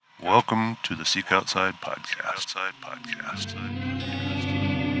Welcome to the Seek Outside Podcast.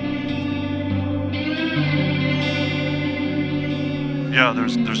 Yeah,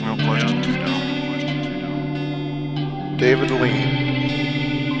 there's no question to know. David Lean.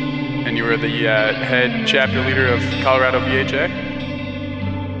 And you were the head chapter leader of Colorado BHA?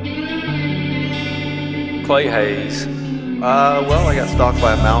 Clay Hayes. Well, I got stalked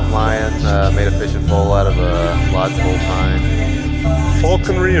by a mountain lion, made a fishing pole out of a lodgepole pine.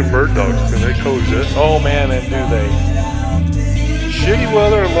 Falconry and bird dogs, can they coexist? Oh man, and do they? Shitty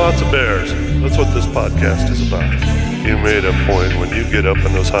weather and lots of bears. That's what this podcast is about. You made a point when you get up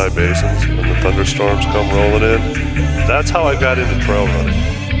in those high basins and the thunderstorms come rolling in. That's how I got into trail running.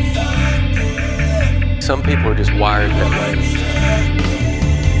 Some people are just wired that way.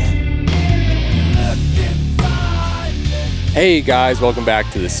 Hey guys, welcome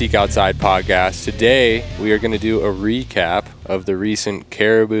back to the Seek Outside Podcast. Today we are going to do a recap of the recent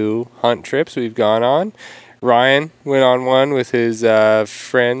caribou hunt trips we've gone on. Ryan went on one with his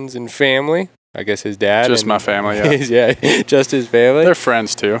friends and family. I guess his dad. Just my family, yeah. Just his family. They're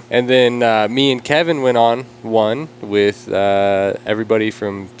friends too. And then me and Kevin went on one with everybody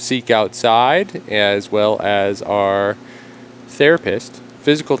from Seek Outside, as well as our therapist,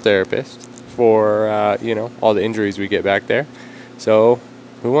 physical therapist, for all the injuries we get back there. So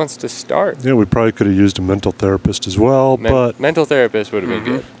who wants to start? Yeah, we probably could have used a mental therapist as well, but mental therapist would have been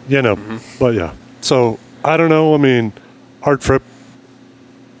good. But yeah. So I don't know. I mean, our trip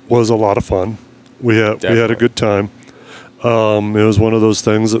was a lot of fun. We had a good time. It was one of those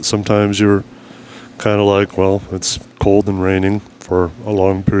things that sometimes you're kind of like, well, it's cold and raining for a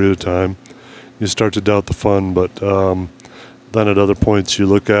long period of time. You start to doubt the fun, but then at other points you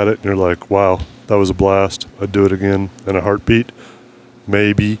look at it and you're like, wow, that was a blast. I'd do it again in a heartbeat.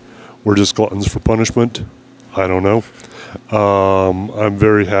 Maybe we're just gluttons for punishment. I don't know. I'm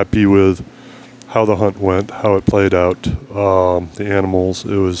very happy with how the hunt went, how it played out, the animals.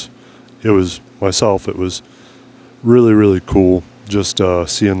 It was really, really cool just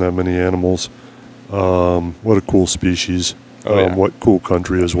seeing that many animals. What a cool species. What cool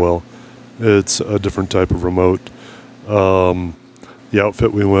country as well. It's a different type of remote. The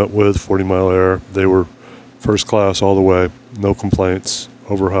outfit we went with, 40 Mile Air, they were first class all the way. No complaints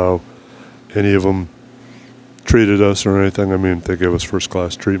over how any of them treated us or anything. I mean, they gave us first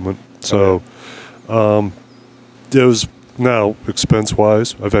class treatment. So it was, now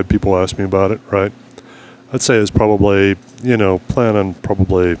expense-wise, I've had people ask me about it, right? I'd say it's probably, plan on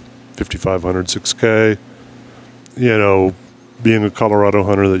probably $5,500, $6K. Being a Colorado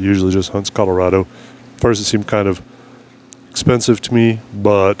hunter that usually just hunts Colorado, first it seemed kind of expensive to me,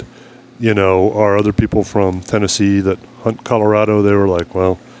 but our other people from Tennessee that hunt Colorado, they were like,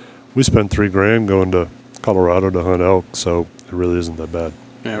 well, we spent $3,000 going to Colorado to hunt elk, so it really isn't that bad.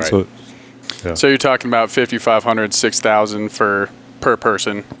 Yeah, right. So you're talking about $5,500, $6,000 per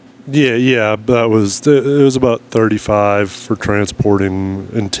person. Yeah, it was about $35 for transporting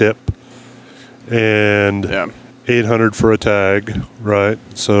and tip, and $800 for a tag, right?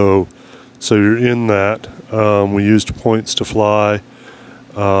 So you're in that. We used points to fly,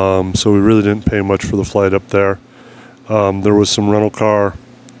 so we really didn't pay much for the flight up there. There was some rental car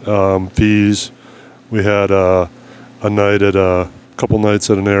fees. We had a couple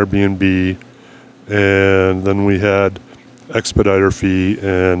nights at an Airbnb, and then we had expediter fee,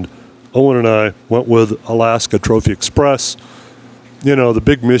 and Owen and I went with Alaska Trophy Express. The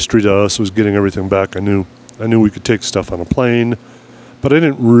big mystery to us was getting everything back. I knew we could take stuff on a plane, but I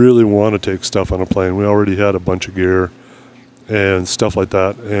didn't really want to take stuff on a plane. We already had a bunch of gear and stuff like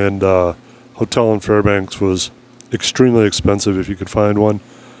that, and hotel in Fairbanks was extremely expensive if you could find one.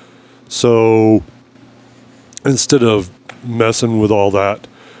 So instead of messing with all that,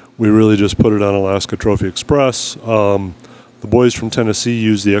 we really just put it on Alaska Trophy Express. The boys from Tennessee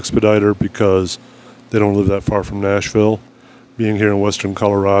use the expediter because they don't live that far from Nashville. Being here in western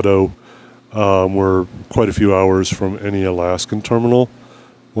Colorado, we're quite a few hours from any Alaskan terminal.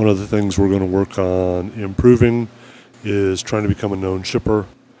 One of the things we're going to work on improving is trying to become a known shipper,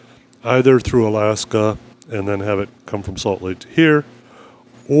 either through Alaska and then have it come from Salt Lake to here,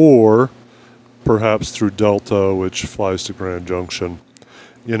 or perhaps through Delta, which flies to Grand Junction.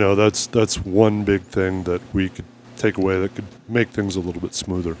 That's one big thing that we could take away that could make things a little bit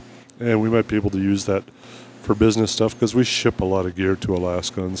smoother. And we might be able to use that for business stuff because we ship a lot of gear to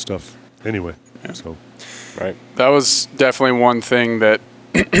Alaska and stuff anyway. Yeah. So, right. That was definitely one thing that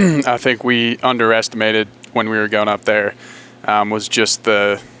I think we underestimated when we were going up there, was just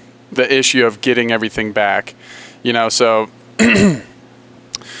the issue of getting everything back. So you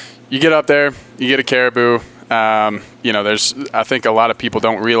get up there, you get a caribou, I think a lot of people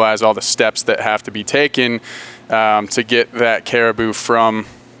don't realize all the steps that have to be taken to get that caribou from,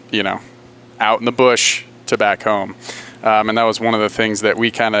 out in the bush to back home. And that was one of the things that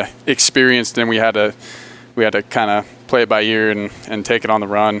we kind of experienced, and we had to kind of play it by ear and take it on the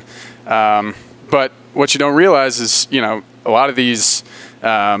run. But what you don't realize is, a lot of these,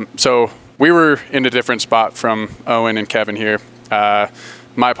 so we were in a different spot from Owen and Kevin here.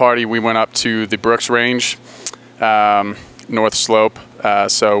 My party, we went up to the Brooks Range, North Slope.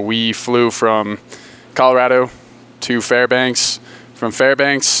 So we flew from Colorado to Fairbanks, from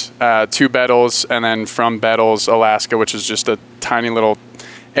Fairbanks to Bettles, and then from Bettles, Alaska, which is just a tiny little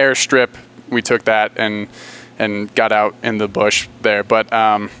airstrip. We took that and got out in the bush there. But,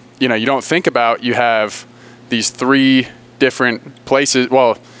 you don't think about, you have these 3 different places.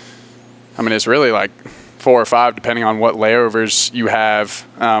 Well, I mean, it's really like 4 or 5, depending on what layovers you have,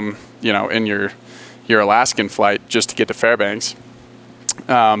 in your Alaskan flight just to get to Fairbanks.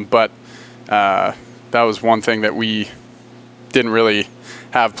 But that was one thing that we didn't really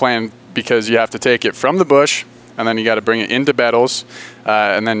have planned, because you have to take it from the bush and then you got to bring it into Bettles.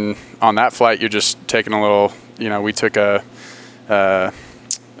 And then on that flight, you're just taking a little, we took a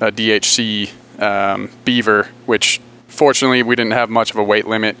DHC Beaver, which fortunately we didn't have much of a weight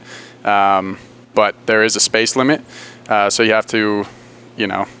limit. But there is a space limit. So you have to,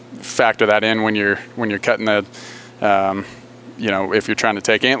 factor that in when you're cutting the, if you're trying to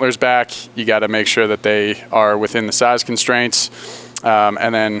take antlers back, you got to make sure that they are within the size constraints.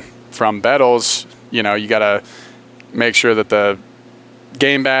 And then from Bettles, you got to make sure that the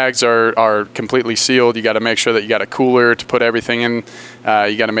game bags are completely sealed. You got to make sure that you got a cooler to put everything in.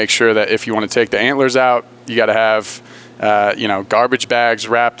 You got to make sure that if you want to take the antlers out, you got to have, garbage bags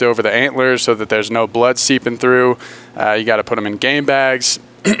wrapped over the antlers so that there's no blood seeping through. You got to put them in game bags.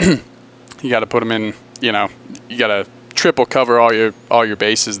 You got to put them in, you got to triple cover all your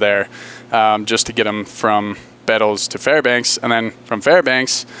bases there, just to get them from Bettles to Fairbanks. And then from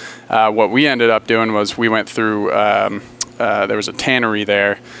Fairbanks, what we ended up doing was we went through, there was a tannery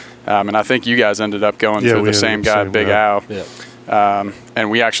there. And I think you guys ended up going through the same guy, Big Al. Yeah.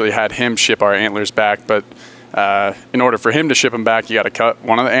 And we actually had him ship our antlers back, but in order for him to ship them back, you got to cut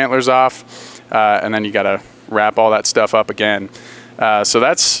one of the antlers off, and then you got to wrap all that stuff up again. So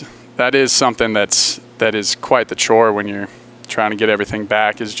that is something that is quite the chore when you're trying to get everything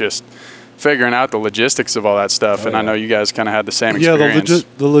back, is just figuring out the logistics of all that stuff. And I know you guys kind of had the same experience. Yeah,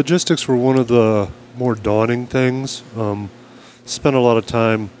 the logistics were one of the more daunting things. Spent a lot of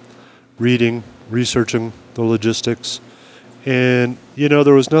time reading, researching the logistics. And,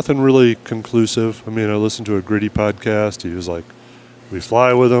 there was nothing really conclusive. I mean, I listened to a Gritty podcast. He was like, we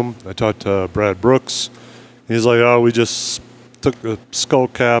fly with him. I talked to Brad Brooks. He's like, we just took a skull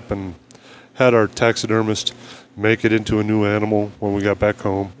cap and had our taxidermist make it into a new animal when we got back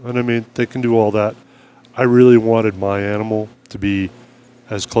home. And, I mean, they can do all that. I really wanted my animal to be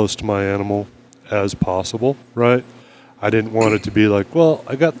as close to my animal as possible, right? I didn't want it to be like, well,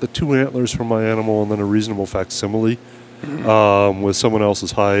 I got the 2 antlers from my animal and then a reasonable facsimile. With someone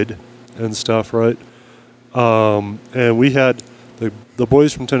else's hide and stuff, right? And we had the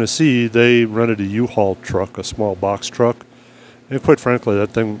boys from Tennessee. They rented a U-Haul truck, a small box truck, and quite frankly,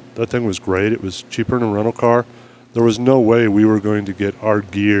 that thing was great. It was cheaper than a rental car. There was no way we were going to get our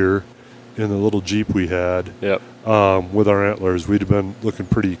gear in the little Jeep we had. Yep. With our antlers, we'd have been looking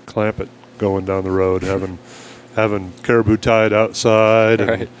pretty clampett going down the road, having caribou tied outside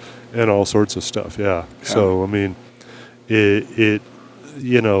and all sorts of stuff. Yeah. So I mean. The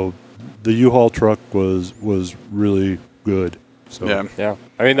U-Haul truck was really good. So yeah.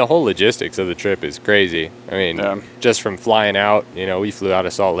 I mean, the whole logistics of the trip is crazy. I mean, just from flying out, we flew out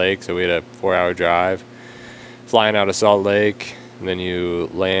of Salt Lake, so we had a 4-hour drive. Flying out of Salt Lake, and then you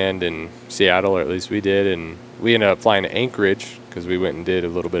land in Seattle, or at least we did, and we ended up flying to Anchorage because we went and did a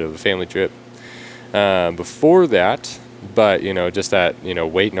little bit of a family trip before that. But just that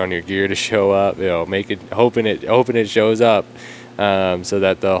waiting on your gear to show up, hoping it shows up, so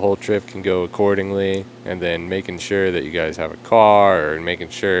that the whole trip can go accordingly, and then making sure that you guys have a car, and making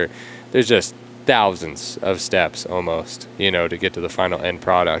sure there's just thousands of steps almost, to get to the final end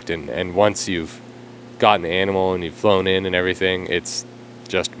product. And once you've gotten the animal and you've flown in and everything, it's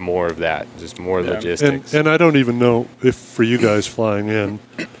just more of that, just more logistics. And I don't even know if for you guys flying in,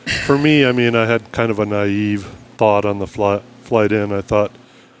 for me, I mean, I had kind of a naive thought on the flight in. I thought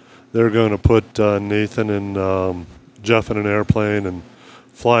they were going to put Nathan and Jeff in an airplane and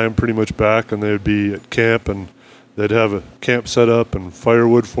fly them pretty much back, and they would be at camp, and they'd have a camp set up and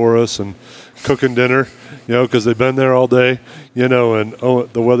firewood for us and cooking dinner, because they've been there all day, and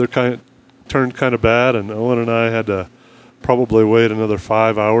the weather kind of turned kind of bad, and Owen and I had to probably wait another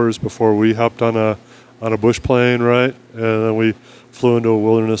 5 hours before we hopped on a bush plane, right? And then we flew into a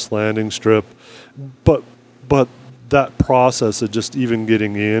wilderness landing strip. But that process of just even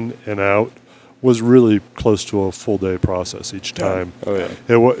getting in and out was really close to a full day process each time. Oh, yeah.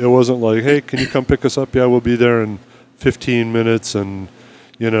 It wasn't like, hey, can you come pick us up? Yeah, we'll be there in 15 minutes, and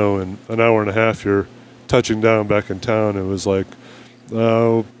in an hour and a half you're touching down back in town. It was like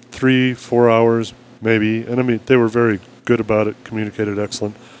 3-4 hours maybe. And I mean, they were very good about it, communicated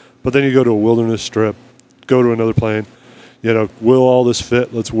excellent. But then you go to a wilderness strip, go to another plane, will all this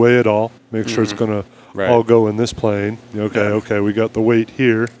fit? Let's weigh it all, make sure it's going to all go in this plane. Okay, we got the weight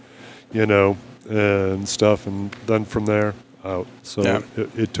here, and stuff, and then from there out. So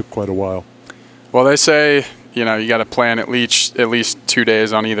it took quite a while. Well, they say, you got to plan at least 2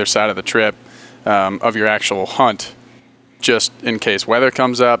 days on either side of the trip of your actual hunt, just in case weather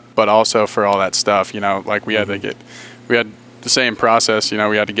comes up, but also for all that stuff, like we had the same process,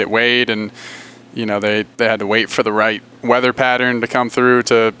 we had to get weighed, and, they had to wait for the right weather pattern to come through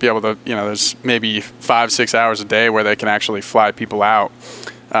to be able to, there's maybe 5-6 hours a day where they can actually fly people out.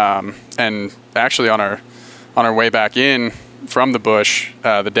 And actually on our way back in from the bush,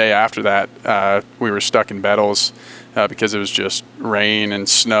 the day after that, we were stuck in Bettles because it was just rain and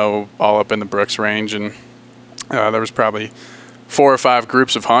snow all up in the Brooks Range, and there was probably 4 or 5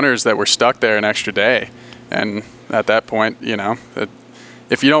 groups of hunters that were stuck there an extra day. And at that point,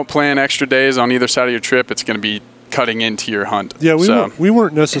 if you don't plan extra days on either side of your trip, it's going to be cutting into your hunt. Yeah, we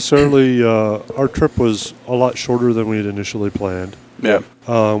weren't necessarily. Our trip was a lot shorter than we had initially planned. Yeah.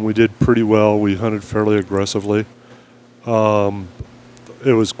 We did pretty well. We hunted fairly aggressively.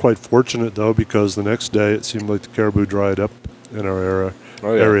 It was quite fortunate, though, because the next day it seemed like the caribou dried up in our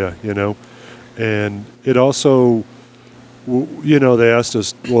area, And it also, they asked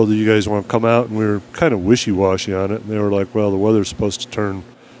us, well, do you guys want to come out? And we were kind of wishy-washy on it. And they were like, well, the weather's supposed to turn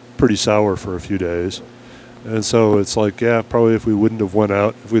pretty sour for a few days. And so it's like, yeah, probably if we wouldn't have went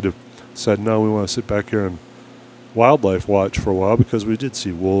out, if we'd have said, no, we want to sit back here and wildlife watch for a while, because we did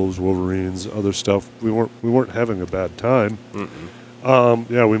see wolves, wolverines, other stuff. We weren't having a bad time.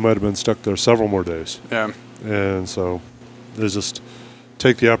 We might have been stuck there several more days. Yeah. And so there's just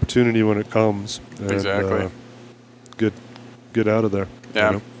take the opportunity when it comes. And, exactly. Get out of there.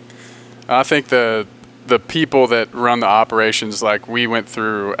 Yeah. I think the people that run the operations, like we went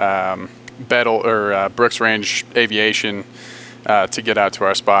through Brooks Range Aviation to get out to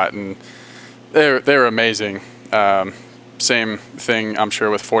our spot, and they're amazing. Same thing, I'm sure,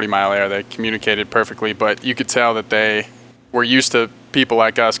 with 40 Mile Air. They communicated perfectly, but you could tell that they were used to people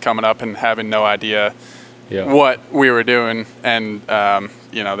like us coming up and having no idea what we were doing. And,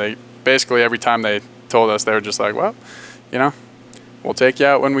 they basically every time they told us, they were just like, well, we'll take you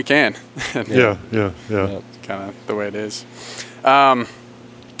out when we can. Yeah. Kind of the way it is.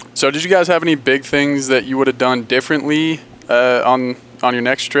 So did you guys have any big things that you would have done differently on your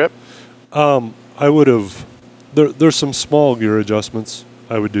next trip? I would have. There's some small gear adjustments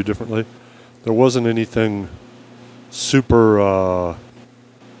I would do differently. There wasn't anything super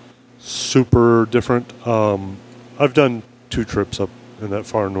different. I've done 2 trips up in that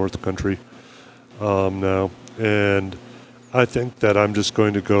far north country now, and I think that I'm just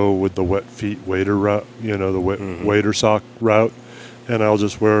going to go with the wet feet wader route, the wader sock route, and I'll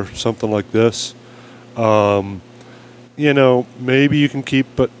just wear something like this. Maybe you can keep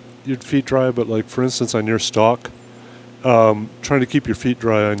your feet dry, but like for instance on your stock, trying to keep your feet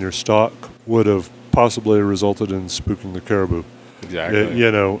dry on your stock would have possibly resulted in spooking the caribou. Exactly.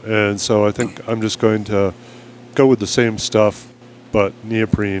 And so I think I'm just going to go with the same stuff, but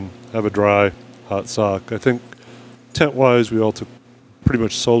neoprene, have a dry, hot sock. I think tent-wise, we all took pretty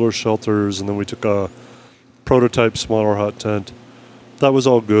much solar shelters, and then we took a prototype smaller hot tent. That was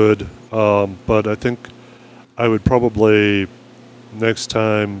all good, but I think I would probably next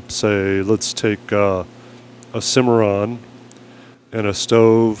time say, let's take a Cimarron and a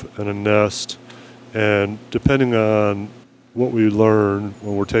stove and a nest, and depending on what we learn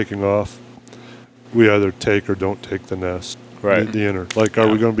when we're taking off, we either take or don't take the nest, the inner. Like, are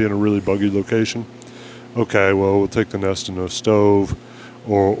we going to be in a really buggy location? Okay, well, we'll take the nest in a stove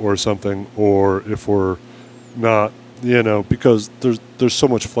or something, or if we're not, because there's so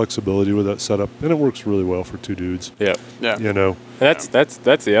much flexibility with that setup, and it works really well for 2 dudes. Yeah. And that's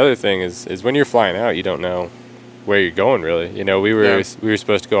the other thing is when you're flying out, you don't know where you're going really. We were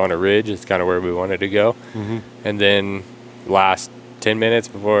supposed to go on a ridge. It's kind of where we wanted to go, and then last 10 minutes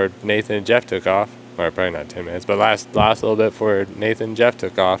before Nathan and Jeff took off, or probably not 10 minutes, but last little bit before Nathan and Jeff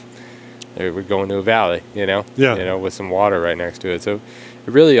took off, we're going to a valley, with some water right next to it. So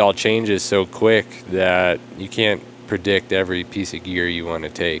it really all changes so quick that you can't predict every piece of gear you want to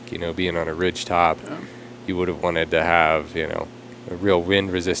take. You know, being on a ridge top, you would have wanted to have, you know, a real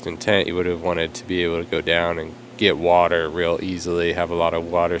wind resistant tent. You would have wanted to be able to go down and get water real easily, have a lot of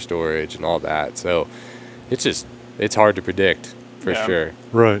water storage and all that. So it's hard to predict for sure.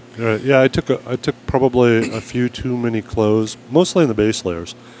 Right. Yeah, I took probably a few too many clothes, mostly in the base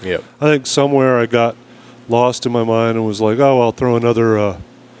layers. Yep. I think somewhere I got lost in my mind and was like, oh, I'll throw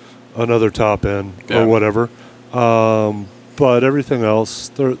another top in or whatever. But everything else,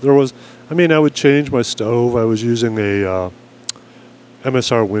 there was, I mean, I would change my stove. I was using a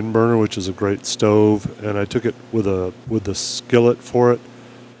MSR wind burner, which is a great stove, and I took it with the skillet for it.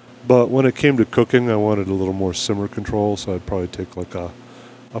 But when it came to cooking, I wanted a little more simmer control, so I'd probably take like a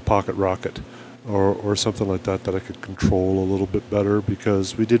pocket rocket or something like that I could control a little bit better,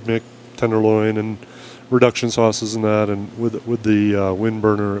 because we did make tenderloin and reduction sauces and that, and with the wind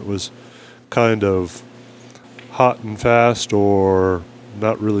burner, it was kind of hot and fast or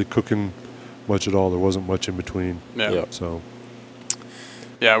not really cooking much at all. There wasn't much in between. Yeah. So.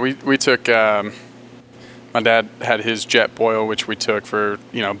 Yeah, we took. My dad had his jet boil, which we took for,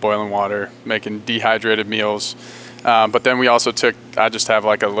 you know, boiling water, making dehydrated meals. But then we also took. I just have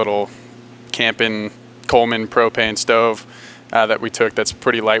like a little camping Coleman propane stove that we took. That's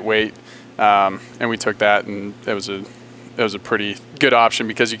pretty lightweight, and we took that, and it was a pretty good option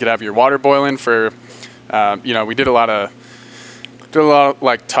because you could have your water boiling for. You know, we did a lot of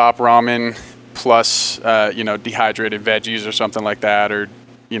like top ramen plus you know, dehydrated veggies or something like that, or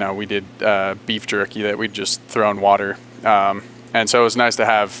you know, we did beef jerky that we'd just throw in water. And so it was nice to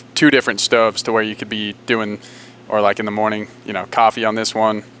have two different stoves to where you could be doing, or like in the morning, you know, coffee on this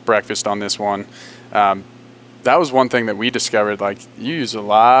one, breakfast on this one. That was one thing that we discovered, like, you use a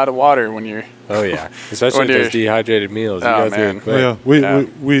lot of water when you're... Oh, yeah. Especially with those dehydrated meals. You go through it quick.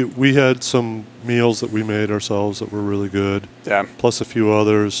 Yeah, we had some meals that we made ourselves that were really good. Yeah. Plus a few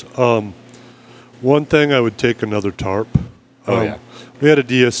others. One thing, I would take another tarp. We had a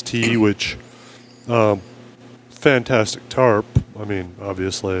DST, which, fantastic tarp. I mean,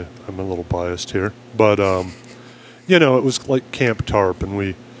 obviously, I'm a little biased here. But, you know, it was like camp tarp, and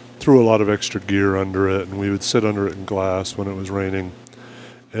we threw a lot of extra gear under it, and we would sit under it in glass when it was raining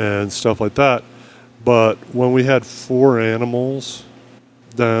and stuff like that. But when we had 4 animals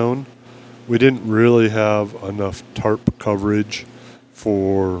down, we didn't really have enough tarp coverage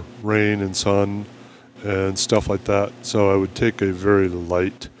for rain and sun and stuff like that. So I would take a very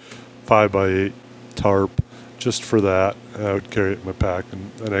light 5x8 tarp just for that. I would carry it in my pack, and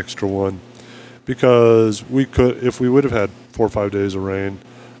an extra one, because we could, if we would have had 4 or 5 days of rain,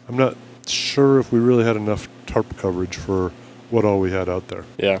 I'm not sure if we really had enough tarp coverage for what all we had out there.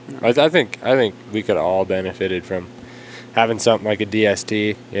 Yeah, I think we could have all benefited from having something like a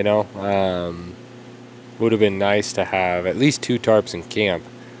DST. You know, would have been nice to have at least 2 tarps in camp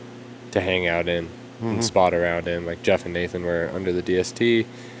to hang out in and spot around in. Like Jeff and Nathan were under the DST,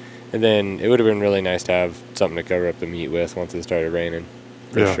 and then it would have been really nice to have something to cover up the meat with once it started raining.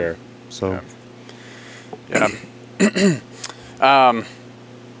 For sure. So,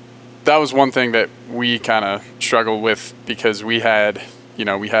 that was one thing that we kind of struggled with, because we had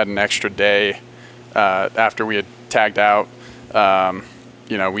an extra day after we had tagged out.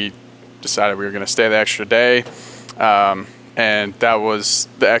 You know, we decided we were going to stay the extra day. And that was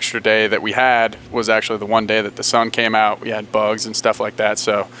the extra day that we had, was actually the one day that the sun came out. We had bugs and stuff like that.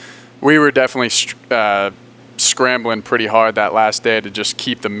 So we were definitely scrambling pretty hard that last day to just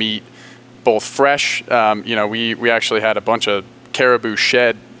keep the meat both fresh. You know, we actually had a bunch of caribou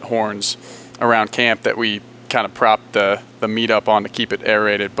shed horns around camp that we kind of propped the meat up on to keep it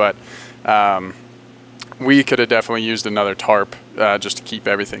aerated. But we could have definitely used another tarp just to keep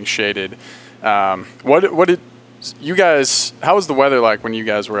everything shaded. What did you guys, how was the weather like when you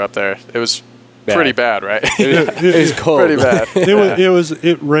guys were up there? It was pretty bad, right? It was cold. Pretty bad.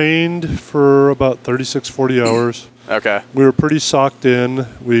 It rained for about 36, 40 hours. Okay. We were pretty socked in.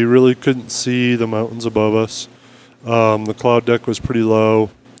 We really couldn't see the mountains above us. The cloud deck was pretty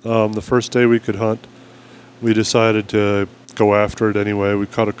low. The first day we could hunt, we decided to go after it anyway. We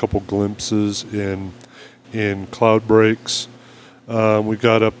caught a couple glimpses in cloud breaks. We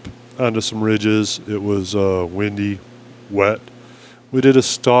got up onto some ridges. It was windy, wet. We did a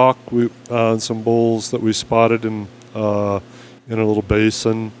stalk on some bulls that we spotted in a little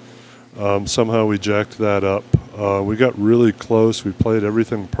basin. Somehow we jacked that up. We got really close. We played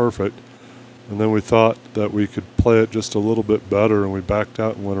everything perfect. And then we thought that we could play it just a little bit better, and we backed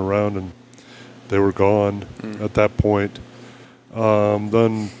out and went around, and they were gone at that point.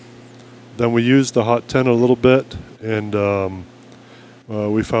 Then we used the hot tent a little bit, and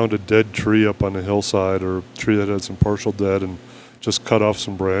we found a dead tree up on the hillside, or a tree that had some partial dead, and just cut off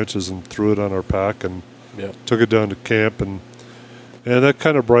some branches and threw it on our pack and took it down to camp, and that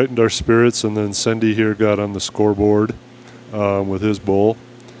kind of brightened our spirits. And then Cindy here got on the scoreboard with his bull,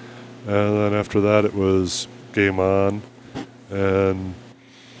 and then after that it was game on, and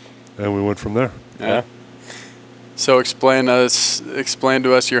we went from there. Yeah. So explain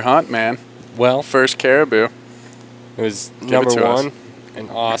to us your hunt, man. Well, First caribou. it was Give it number to us. one, an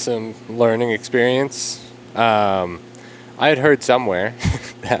awesome learning experience. I had heard somewhere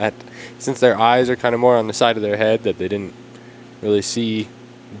that since their eyes are kind of more on the side of their head, that they didn't really see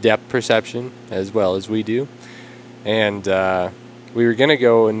depth perception as well as we do. And we were going to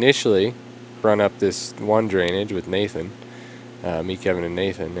go initially run up this one drainage with Nathan, me, Kevin, and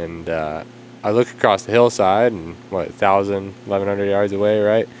Nathan. And I look across the hillside, and 1,000, 1,100 yards away,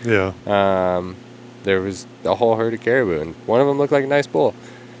 right? Yeah. There was a whole herd of caribou, and one of them looked like a nice bull.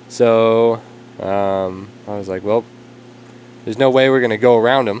 So I was like, well, there's no way we're going to go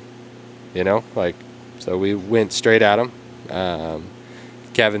around him, so we went straight at him.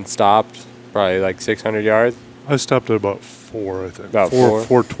 Kevin stopped probably like 600 yards. I stopped at about 4, I think. About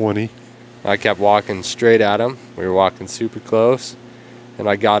 420. I kept walking straight at him. We were walking super close, and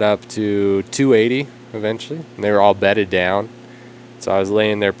I got up to 280 eventually, and they were all bedded down. So I was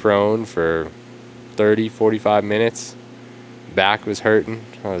laying there prone for 30, 45 minutes. Back was hurting.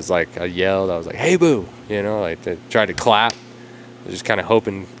 I yelled. I was like, "Hey, boo!" I tried to clap. I was just kind of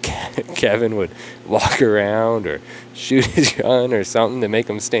hoping Kevin would walk around or shoot his gun or something to make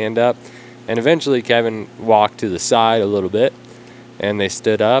him stand up. And eventually Kevin walked to the side a little bit, and they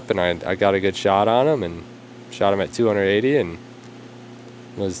stood up, and I got a good shot on him and shot him at 280 and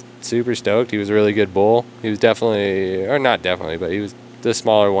was super stoked. He was a really good bull. He was definitely, or not definitely, but he was the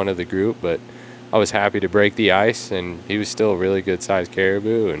smaller one of the group, but I was happy to break the ice, and he was still a really good sized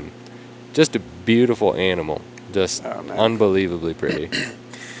caribou and just a beautiful animal. Just unbelievably pretty.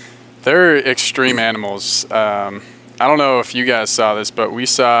 They're extreme animals. I don't know if you guys saw this, but we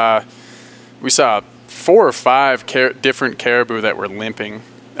saw 4 or 5 different caribou that were limping,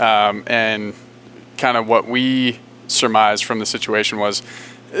 and kind of what we surmised from the situation was,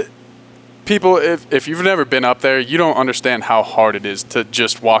 people, if you've never been up there, you don't understand how hard it is to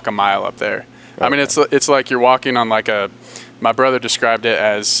just walk a mile up there. Okay. I mean, it's like you're walking on my brother described it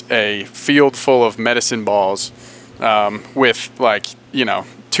as a field full of medicine balls, with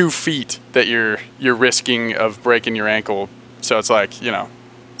 2 feet that you're risking of breaking your ankle. So it's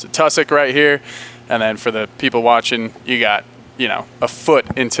it's a tussock right here, and then for the people watching, you got a foot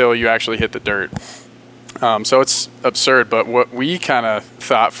until you actually hit the dirt. So it's absurd. But what we kind of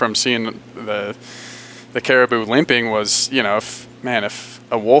thought from seeing the caribou limping was, if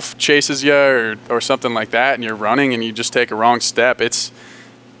a wolf chases you or something like that, and you're running and you just take a wrong step, it's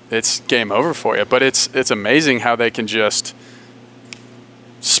game over for you. But it's amazing how they can just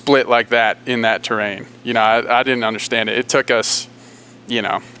split like that in that terrain. I didn't understand it. It took us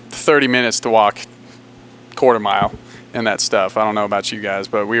 30 minutes to walk quarter mile and that stuff. I don't know about you guys,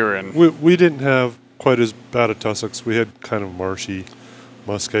 but we were in. We didn't have quite as bad a tussocks. We had kind of marshy,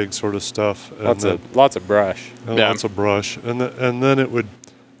 muskeg sort of stuff. And lots of brush. Lots of brush, and then it would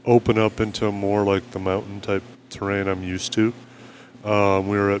open up into more like the mountain type terrain I'm used to. We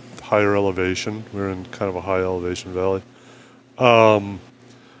were at higher elevation. We were in kind of a high elevation valley.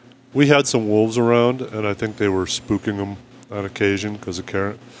 We had some wolves around, and I think they were spooking them on occasion, because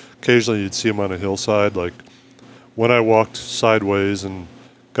occasionally you'd see them on a hillside. Like when I walked sideways and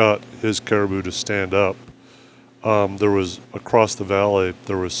got his caribou to stand up, there was across the valley,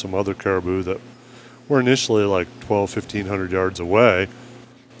 there was some other caribou that were initially like 1,500 yards away,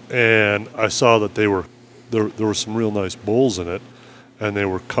 and I saw that there were some real nice bulls in it, and they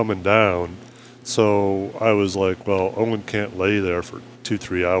were coming down. So I was like, well, Owen can't lay there for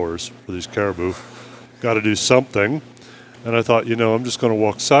 2-3 hours for these caribou. Got to do something. And I thought, I'm just going to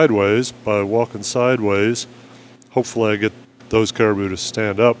walk sideways. By walking sideways, hopefully I get those caribou to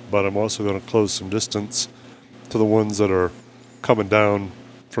stand up, but I'm also going to close some distance to the ones that are coming down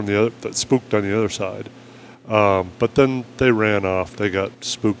from the other, that spooked on the other side. But then they ran off. They got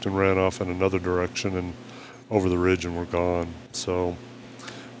spooked and ran off in another direction and over the ridge and were gone. So,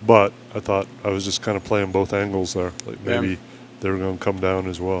 but I thought I was just kind of playing both angles there. Like maybe they were going to come down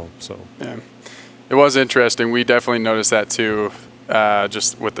as well. So yeah, it was interesting. We definitely noticed that too,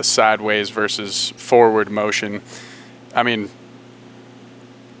 just with the sideways versus forward motion. I mean,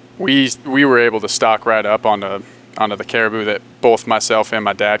 we were able to stalk right up onto the caribou that both myself and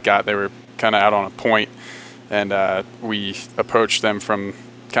my dad got. They were kind of out on a point, and we approached them from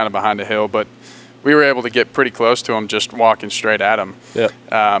kind of behind a hill. But we were able to get pretty close to them just walking straight at them.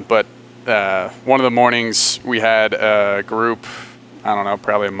 Yeah. But one of the mornings we had a group, I don't know,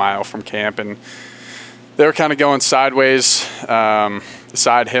 probably a mile from camp, and they were kind of going sideways,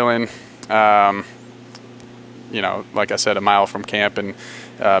 side hilling, like I said, a mile from camp. And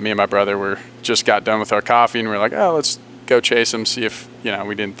me and my brother just got done with our coffee, and we're like, oh, let's go chase them, see if,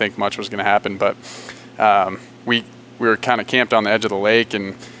 we didn't think much was going to happen. But we were kind of camped on the edge of the lake,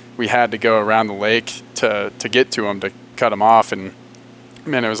 and we had to go around the lake to get to them, to cut them off. And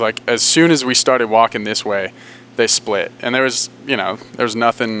man, it was like as soon as we started walking this way, they split, and there was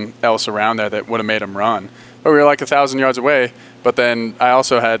nothing else around there that would have made them run. But we were like 1,000 yards away. But then I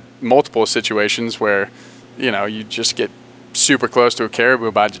also had multiple situations where, you just get super close to a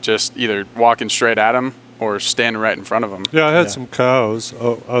caribou by just either walking straight at them or standing right in front of them. Yeah, I had some cows.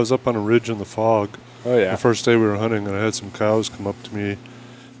 Oh, I was up on a ridge in the fog. Oh, yeah. The first day we were hunting, and I had some cows come up to me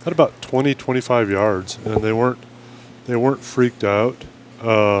at about 20, 25 yards, and they weren't freaked out.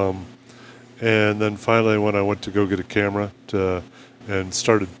 And then finally, when I went to go get a camera and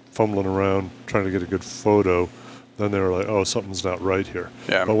started fumbling around trying to get a good photo, then they were like, "Oh, something's not right here."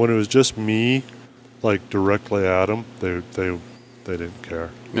 Yeah. But when it was just me, like directly at them, they didn't care.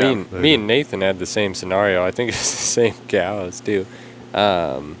 Me and Nathan had the same scenario. I think it's the same cows too.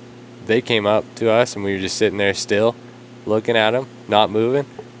 They came up to us, and we were just sitting there still, looking at them, not moving,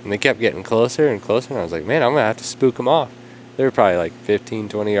 and they kept getting closer and closer. And I was like, "Man, I'm gonna have to spook them off." They were probably like 15,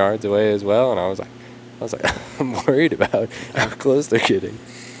 20 yards away as well, and I was like, I'm worried about how close they're getting.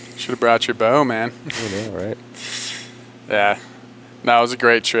 Should have brought your bow, man. I know, right? Yeah. No, it was a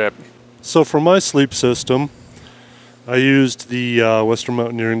great trip. So for my sleep system, I used the Western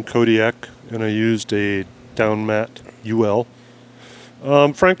Mountaineering Kodiak, and I used a down mat UL.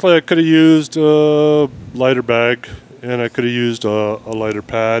 Frankly, I could have used a lighter bag, and I could have used a lighter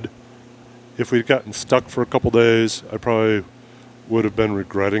pad. If we'd gotten stuck for a couple days, I probably would have been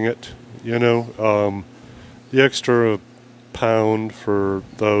regretting it. The extra pound for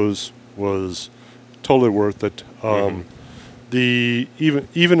those was totally worth it.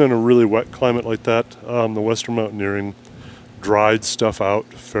 Even in a really wet climate like that, the Western Mountaineering dried stuff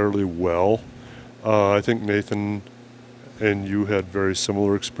out fairly well. I think Nathan and you had very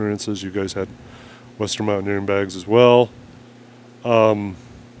similar experiences. You guys had Western Mountaineering bags as well.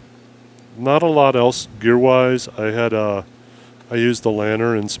 Not a lot else gear-wise. I used the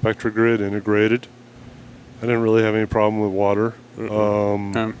Lanner and SpectraGrid integrated. I didn't really have any problem with water.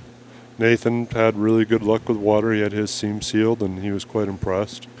 Nathan had really good luck with water. He had his seam sealed, and he was quite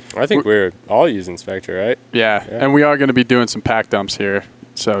impressed. I think we're all using Spectra, right? Yeah, and we are going to be doing some pack dumps here,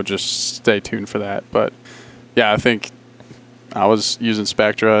 so just stay tuned for that. But yeah, I think I was using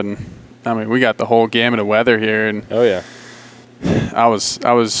Spectra, and I mean, we got the whole gamut of weather here, and oh yeah, I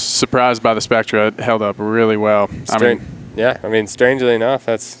was surprised by the Spectra. It held up really well. Strangely enough,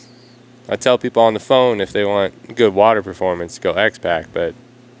 I tell people on the phone if they want good water performance, go X-Pack, but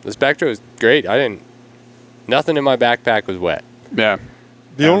the Spectra was great. Nothing in my backpack was wet. Yeah.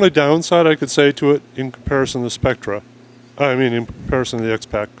 The only downside I could say to it in comparison to Spectra, in comparison to the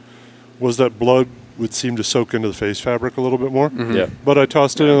X-Pack, was that blood would seem to soak into the face fabric a little bit more. Mm-hmm. Yeah. But I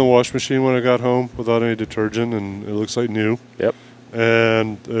tossed it in the wash machine when I got home without any detergent, and it looks like new. Yep.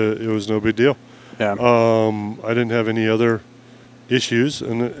 And it was no big deal. Yeah. I didn't have any other issues,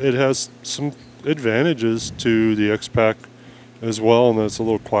 and it has some advantages to the X-Pack as well, and it's a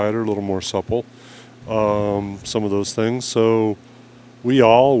little quieter, a little more supple, some of those things. So we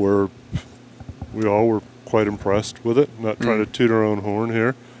all were quite impressed with it. Not trying to toot our own horn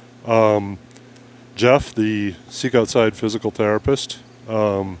here. Jeff, the Seek Outside physical therapist,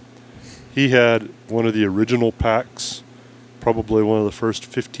 he had one of the original packs, probably one of the first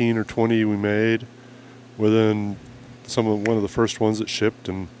 15 or 20 we made, within one of the first ones that shipped,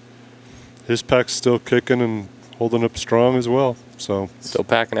 and his pack's still kicking and holding up strong as well. So still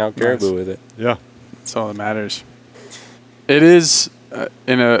packing out caribou with it. Yeah, that's all that matters. It is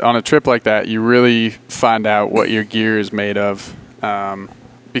on a trip like that, you really find out what your gear is made of,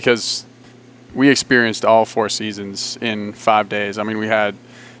 because we experienced all 4 seasons in 5 days. I mean, we had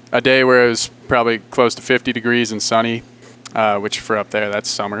a day where it was probably close to 50 degrees and sunny, which for up there, that's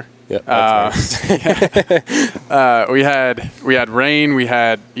summer. Yeah. We had rain, we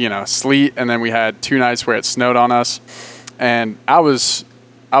had sleet, and then we had 2 nights where it snowed on us. And I was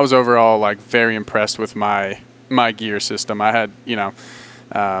overall like very impressed with my gear system. I had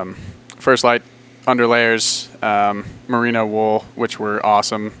First Light underlayers, merino wool, which were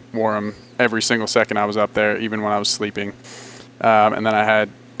awesome. Wore them every single second I was up there, even when I was sleeping. And then I had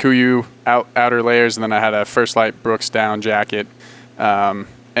Kuiu outer layers, and then I had a First Light Brooks down jacket.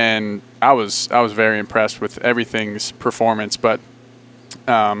 And I was very impressed with everything's performance, but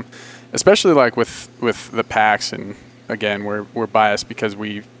especially like with the packs, and again we're biased because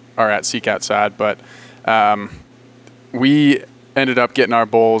we are at Seek Outside, but we ended up getting our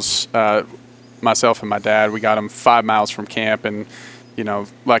bulls, myself and my dad, we got them 5 miles from camp, and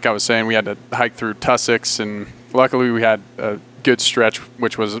like I was saying, we had to hike through tussocks, and luckily we had a good stretch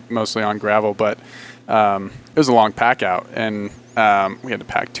which was mostly on gravel, but it was a long pack out, and we had to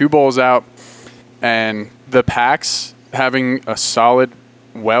pack 2 bulls out, and the packs, having a solid,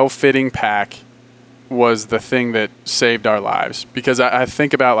 well-fitting pack was the thing that saved our lives, because I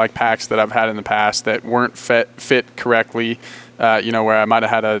think about like packs that I've had in the past that weren't fit correctly, where I might have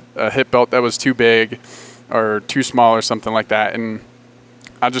had a hip belt that was too big or too small or something like that, and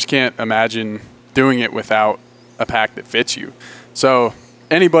I just can't imagine doing it without a pack that fits you. So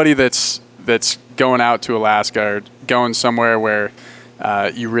anybody that's going out to Alaska or going somewhere where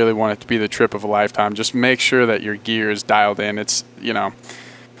you really want it to be the trip of a lifetime, just make sure that your gear is dialed in. It's,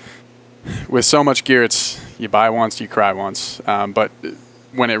 with so much gear, it's you buy once, you cry once. But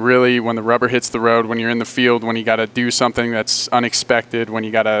when the rubber hits the road, when you're in the field, when you got to do something that's unexpected, when you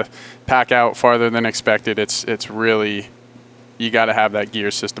got to pack out farther than expected, it's really, you got to have that gear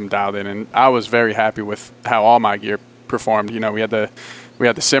system dialed in. And I was very happy with how all my gear performed. We had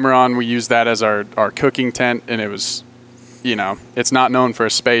the Cimarron. We used that as our cooking tent, and it was, it's not known for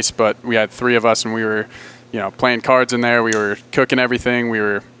a space, but we had 3 of us, and we were, playing cards in there. We were cooking everything. We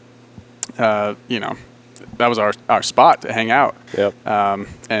were, that was our spot to hang out. Yep.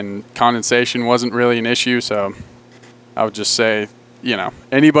 And condensation wasn't really an issue, so I would just say,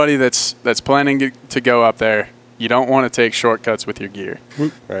 anybody that's planning to go up there, you don't want to take shortcuts with your gear.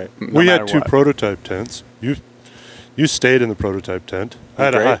 Right. We had 2 prototype tents. You stayed in the prototype tent.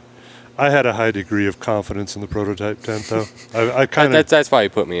 I had a high degree of confidence in the prototype tent, though. I kind of that's why you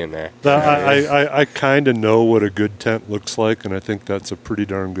put me in there. I kind of know what a good tent looks like, and I think that's a pretty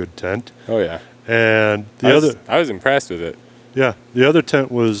darn good tent. Oh yeah. And I was impressed with it. Yeah, the other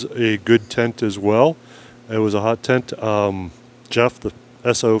tent was a good tent as well. It was a hot tent. Jeff, the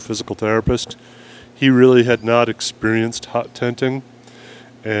SO physical therapist, he really had not experienced hot tenting,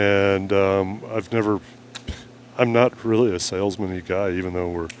 and I'm not really a salesman-y guy, even though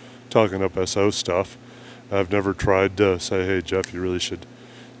we're talking up SO stuff. I've never tried to say, hey, Jeff, you really should,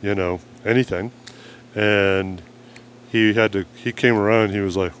 anything. And he came around, he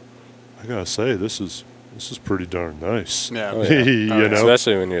was like, I gotta say, this is pretty darn nice. Yeah. Oh, yeah.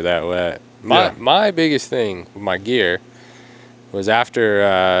 Especially when you're that wet. My biggest thing with my gear was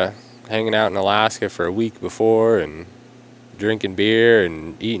after hanging out in Alaska for a week before and drinking beer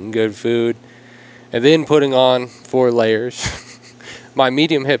and eating good food, and then putting on 4 layers. My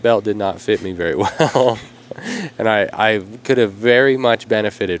medium hip belt did not fit me very well, and I could have very much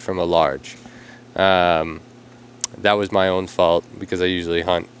benefited from a large. That was my own fault, because I usually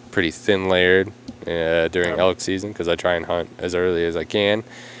hunt pretty thin layered during elk season, because I try and hunt as early as I can.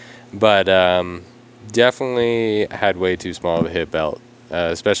 But definitely had way too small of a hip belt,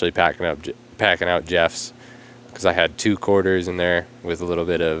 especially packing out Jeff's, because I had 2 quarters in there with a little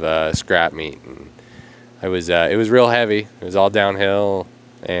bit of scrap meat, and it was real heavy. It was all downhill,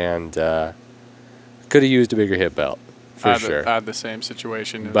 and could have used a bigger hip belt for sure. I had the same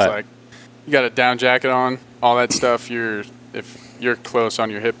situation. It was like, you got a down jacket on, all that stuff. If you're close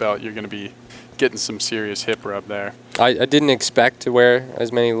on your hip belt, you're going to be getting some serious hip rub there. I didn't expect to wear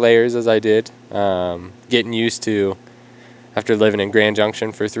as many layers as I did. Getting used to, after living in Grand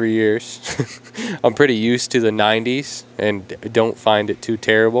Junction for 3 years, I'm pretty used to the 90s and don't find it too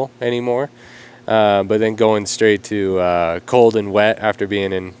terrible anymore. But then going straight to cold and wet after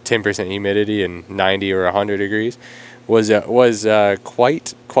being in 10% humidity and 90 or 100 degrees was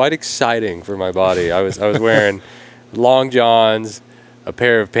quite exciting for my body. I was wearing long johns, a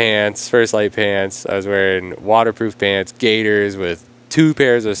pair of pants, First Light pants. I was wearing waterproof pants, gaiters with 2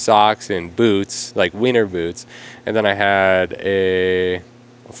 pairs of socks and boots, like winter boots. And then I had a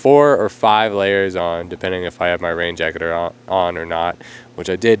 4 or 5 layers on, depending if I had my rain jacket on or not, which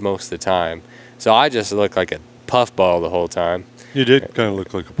I did most of the time. So I just looked like a puffball the whole time. You did kind of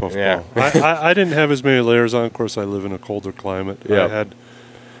look like a puffball. Yeah. I didn't have as many layers on. Of course, I live in a colder climate. Yep.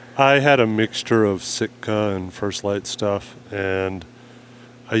 I had a mixture of Sitka and First Light stuff, and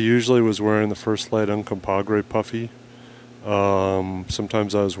I usually was wearing the First Light Uncompahgre puffy.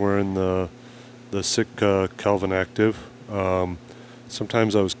 Sometimes I was wearing the Sitka Kelvin Active.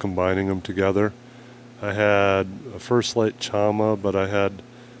 Sometimes I was combining them together. I had a First Light Chama, but I had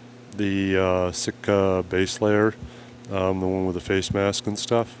the Sitka base layer, the one with the face mask and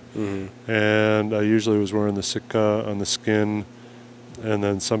stuff. Mm-hmm. And I usually was wearing the Sitka on the skin and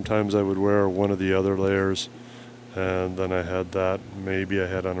then sometimes I would wear one of the other layers, and then I had that. Maybe I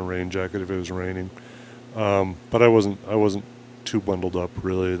had on a rain jacket if it was raining, but I wasn't too bundled up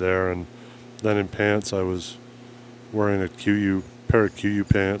really there. And then in pants, I was wearing a pair of QU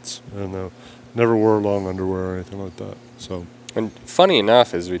pants, and never wore long underwear or anything like that. So, and funny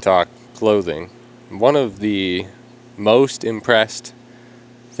enough, as we talk clothing, one of the most impressed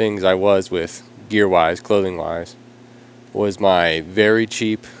things I was with gear-wise, clothing-wise, was my very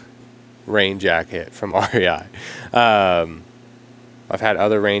cheap rain jacket from REI. I've had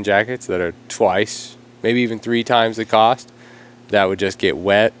other rain jackets that are twice, maybe even 3 times the cost, that would just get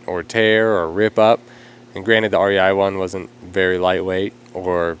wet or tear or rip up. And granted, the REI one wasn't very lightweight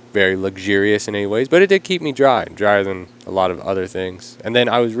or very luxurious in any ways, but it did keep me drier than a lot of other things. And then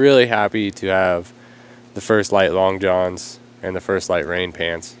I was really happy to have the First Light long johns and the First Light rain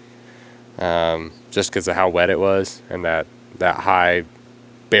pants, just because of how wet it was, and that high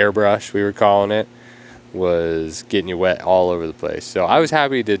bear brush, we were calling it, was getting you wet all over the place. So I was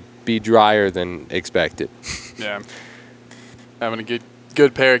happy to be drier than expected. Yeah. Having a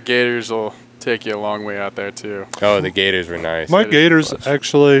good pair of gaiters will take you a long way out there too. Oh, the gaiters were nice. My gaiters,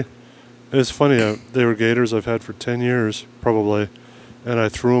 actually, it's funny, they were gaiters I've had for 10 years, probably, and I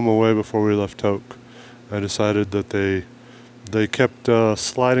threw them away before we left Toke. I decided that they kept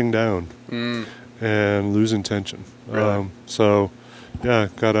sliding down and losing tension. Really? So, yeah,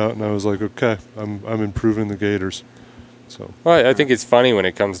 got out and I was like, okay, I'm improving the gaiters. So. Well, I think it's funny when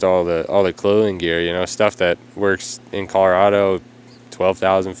it comes to all the clothing gear, you know, stuff that works in Colorado,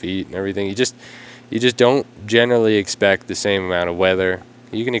 12,000 feet and everything. You just don't generally expect the same amount of weather.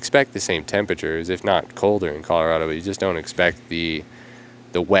 You can expect the same temperatures, if not colder in Colorado, but you just don't expect the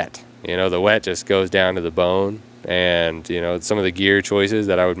wet. You know, the wet just goes down to the bone. And, you know, some of the gear choices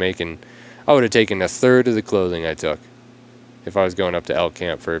that I would make, and I would have taken a third of the clothing I took if I was going up to elk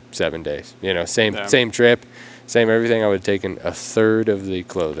camp for 7 days. You know, same trip, same everything. I would have taken a third of the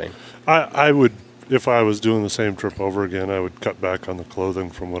clothing. I would, if I was doing the same trip over again, I would cut back on the clothing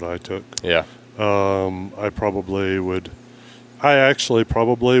from what I took. Yeah. I actually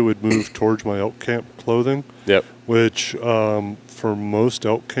probably would move towards my elk camp clothing. Yep. Which, for most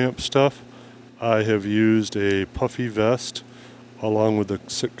elk camp stuff, I have used a puffy vest along with the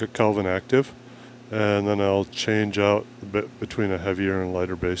Sitka Calvin Active, and then I'll change out a bit between a heavier and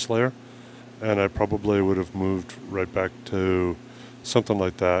lighter base layer. And I probably would have moved right back to something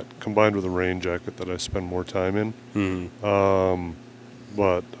like that, combined with a rain jacket that I spend more time in. Mm-hmm.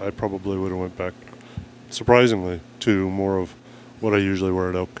 But I probably would have went back, surprisingly, to more of what I usually wear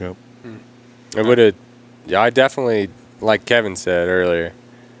at elk camp. I definitely, like Kevin said earlier,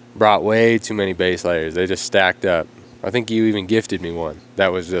 brought way too many base layers. They just stacked up. I think you even gifted me one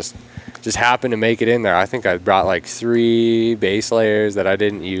that was just happened to make it in there. I think I brought like 3 base layers that I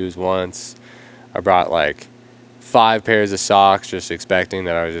didn't use once. I brought like 5 pairs of socks, just expecting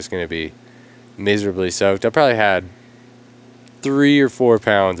that I was just going to be miserably soaked. I probably had 3 or 4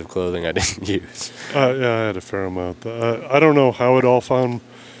 pounds of clothing I didn't use. Yeah, I had a fair amount. I don't know how it all found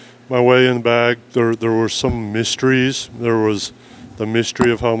my way in the bag. There were some mysteries. There was the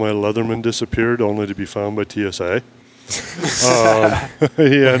mystery of how my Leatherman disappeared, only to be found by TSA.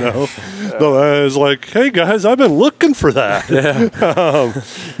 You know, I was like, hey guys, I've been looking for that.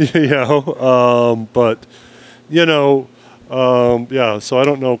 You know, but you know, yeah. So I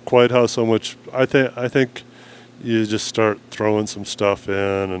don't know quite how so much. I think you just start throwing some stuff in,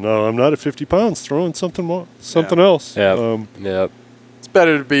 and I'm not at 50 pounds. Throwing something else. Yep. Yep. It's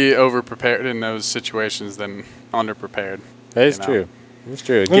better to be over prepared in those situations than under prepared. That is true. It's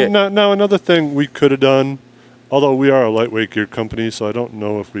true. Now another thing we could have done. Although we are a lightweight gear company, so I don't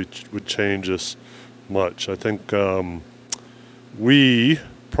know if we would change this much. I think we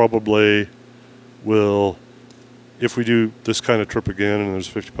probably will, if we do this kind of trip again and there's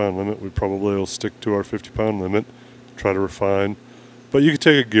a 50-pound limit, we probably will stick to our 50-pound limit, try to refine. But you could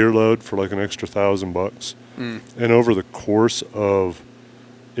take a gear load for like an extra $1,000. And over the course of,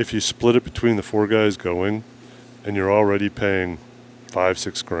 if you split it between the 4 guys going, and you're already paying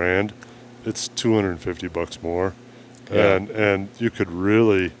 $5-6 grand, it's $250 more. Yeah. And you could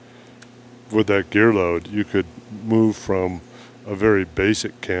really, with that gear load, you could move from a very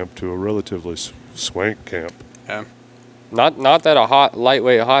basic camp to a relatively swank camp. Yeah. Not that a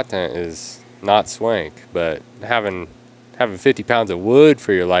lightweight hot tent is not swank, but having having 50 pounds of wood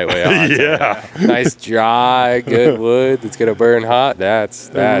for your lightweight odds. Yeah. Nice, dry, good wood that's going to burn hot. That's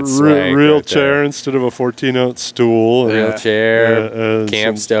Real swank right chair there. instead of a 14-ounce stool. Real chair, Yeah,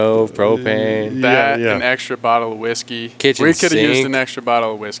 camp some- stove, propane, That, yeah. an extra bottle of whiskey. Kitchen we could have used sink. an extra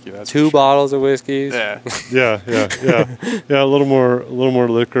bottle of whiskey. That's 2 for sure. bottles of whiskeys. Yeah. Yeah. A little more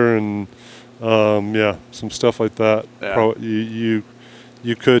liquor and some stuff like that. Yeah.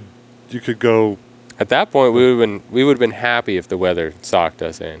 You could go. At that point, we would have been happy if the weather socked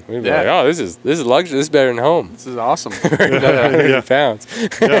us in. We'd be Yeah. like, oh, this is luxury. This is better than home. This is awesome. 100 pounds.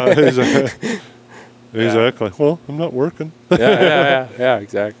 Yeah, exactly. Well, I'm not working. yeah,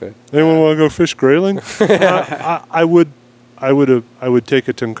 exactly. Anyone want to go fish grayling? I would take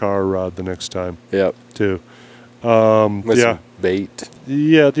a Tenkara rod the next time Yep. too. With some bait.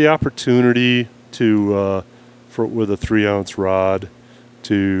 Yeah, the opportunity to with a 3-ounce rod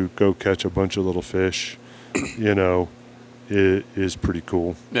to go catch a bunch of little fish, is pretty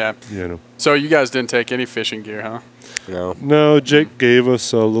cool. Yeah. You know. So you guys didn't take any fishing gear, huh? No, Jake gave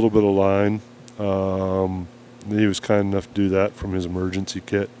us a little bit of line. He was kind enough to do that from his emergency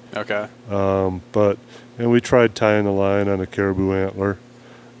kit. Okay. But we tried tying the line on a caribou antler.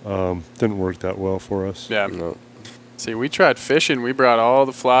 Didn't work that well for us. Yeah. No. See, we tried fishing. We brought all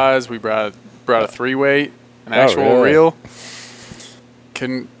the flies. We brought a 3-weight, an actual really? reel.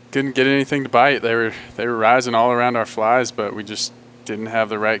 Couldn't get anything to bite. They were rising all around our flies, but we just didn't have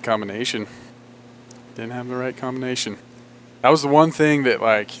the right combination. That was the one thing that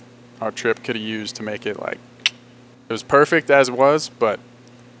like our trip could have used to make it like it was perfect as it was, but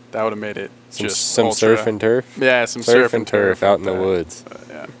that would have made it Some ultra. surf and turf. Yeah, some Surf and turf out in the there. woods.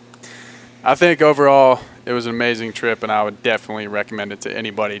 Yeah. I think overall it was an amazing trip, and I would definitely recommend it to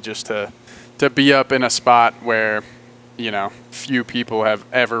anybody just to be up in a spot where, few people have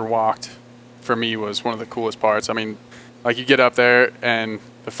ever walked. For me, was one of the coolest parts. I mean, like you get up there and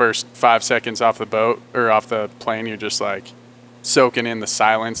the first 5 seconds off the boat or off the plane, you're just like soaking in the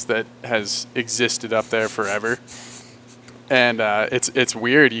silence that has existed up there forever. And it's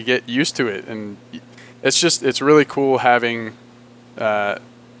weird. You get used to it, and it's really cool having,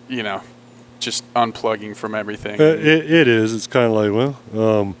 just unplugging from everything. It is. It's kind of like,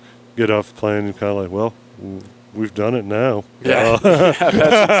 get off the plane and kind of like, well, we've done it now. Yeah, that's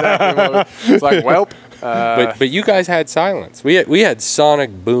exactly what it's like. Welp. But you guys had silence. We had sonic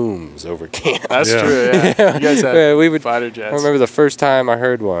booms over camp. That's Yeah. true. Yeah. You guys had Yeah, we would fighter I jets. remember the first time I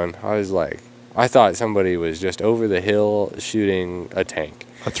heard one, I was like, I thought somebody was just over the hill shooting a tank.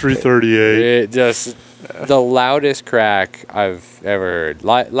 A 338. It just the loudest crack I've ever heard,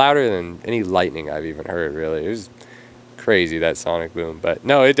 louder than any lightning I've even heard. Really, it was crazy, that sonic boom. But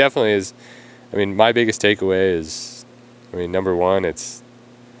no, it definitely is. I mean, my biggest takeaway is, number one,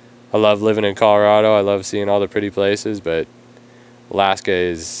 I love living in Colorado. I love seeing all the pretty places, but Alaska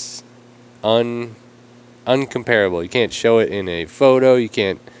is uncomparable. You can't show it in a photo. You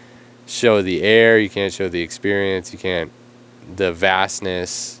can't show the air. You can't show the experience. You can't, the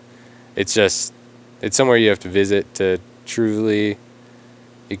vastness. It's somewhere you have to visit to truly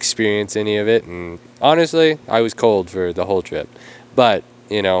experience any of it. And honestly, I was cold for the whole trip. But,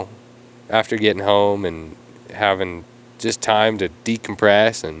 after getting home and having just time to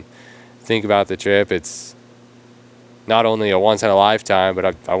decompress and think about the trip, it's not only a once in a lifetime,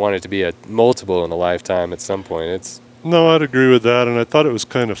 but I want it to be a multiple in a lifetime at some point. No, I'd agree with that, and I thought it was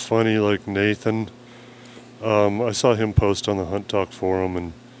kind of funny, like Nathan. I saw him post on the Hunt Talk forum,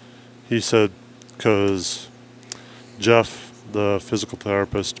 and he said, because Jeff, the physical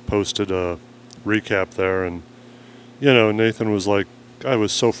therapist, posted a recap there, and, Nathan was like, I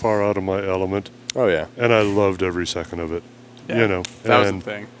was so far out of my element, Oh yeah. and I loved every second of it, Yeah, that was the and,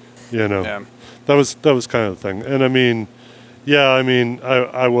 thing. that was kind of the thing. And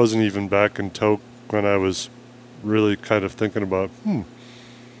I wasn't even back in Tok when I was really kind of thinking about,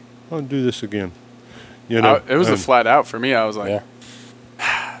 I'll do this again. It was a flat out for me. I was like, Yeah.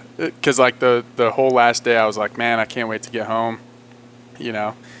 because like the whole last day, I was like, man, I can't wait to get home,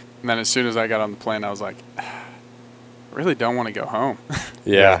 And then as soon as I got on the plane, I was like, I really don't want to go home.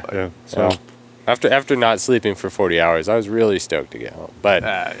 Yeah. Yeah. So After not sleeping for 40 hours, I was really stoked to get home. But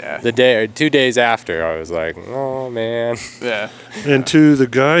Yeah. the day or 2 days after, I was like, oh man. Yeah. and to the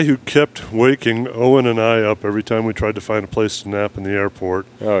guy who kept waking Owen and I up every time we tried to find a place to nap in the airport,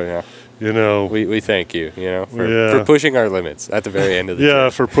 Oh yeah. We thank you, for pushing our limits at the very end of the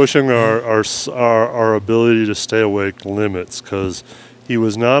trip. for pushing our ability to stay awake limits, because he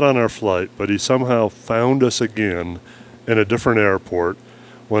was not on our flight, but he somehow found us again in a different airport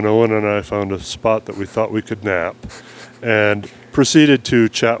when Owen and I found a spot that we thought we could nap. And proceeded to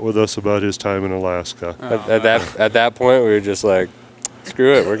chat with us about his time in Alaska. At that point, we were just like,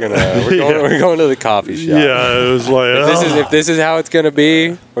 screw it. We're going to the coffee shop. Yeah, it was like If this is how it's gonna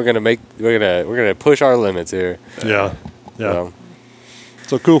be, we're gonna push our limits here. yeah.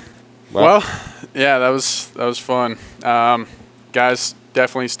 So cool. Well, yeah, that was fun. Guys,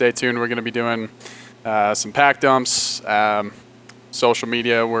 definitely stay tuned. We're going to be doing some pack dumps. Social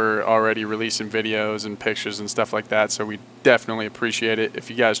media, we're already releasing videos and pictures and stuff like that, so we definitely appreciate it if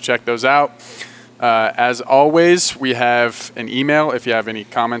you guys check those out. As always, we have an email if you have any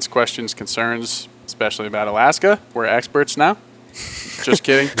comments, questions, concerns, especially about Alaska. We're experts now. Just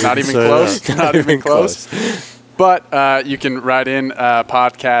kidding. Not even close. Not even close. But you can write in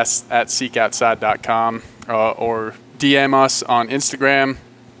podcast@seekoutside.com or DM us on Instagram,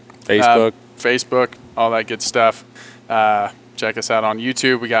 Facebook, all that good stuff. Check us out on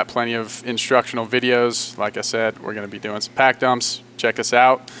YouTube. We got plenty of instructional videos. Like I said, we're going to be doing some pack dumps. Check us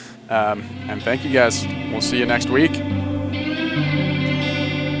out. And thank you guys. We'll see you next week.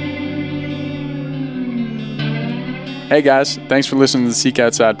 Hey guys, thanks for listening to the Seek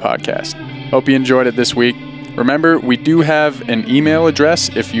Outside podcast. Hope you enjoyed it this week. Remember, we do have an email address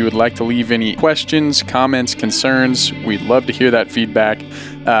if you would like to leave any questions, comments, concerns. We'd love to hear that feedback.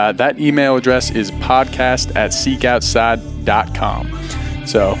 That email address is podcast@seekoutside.com.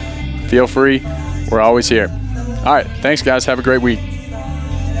 So feel free. We're always here. All right. Thanks, guys. Have a great week.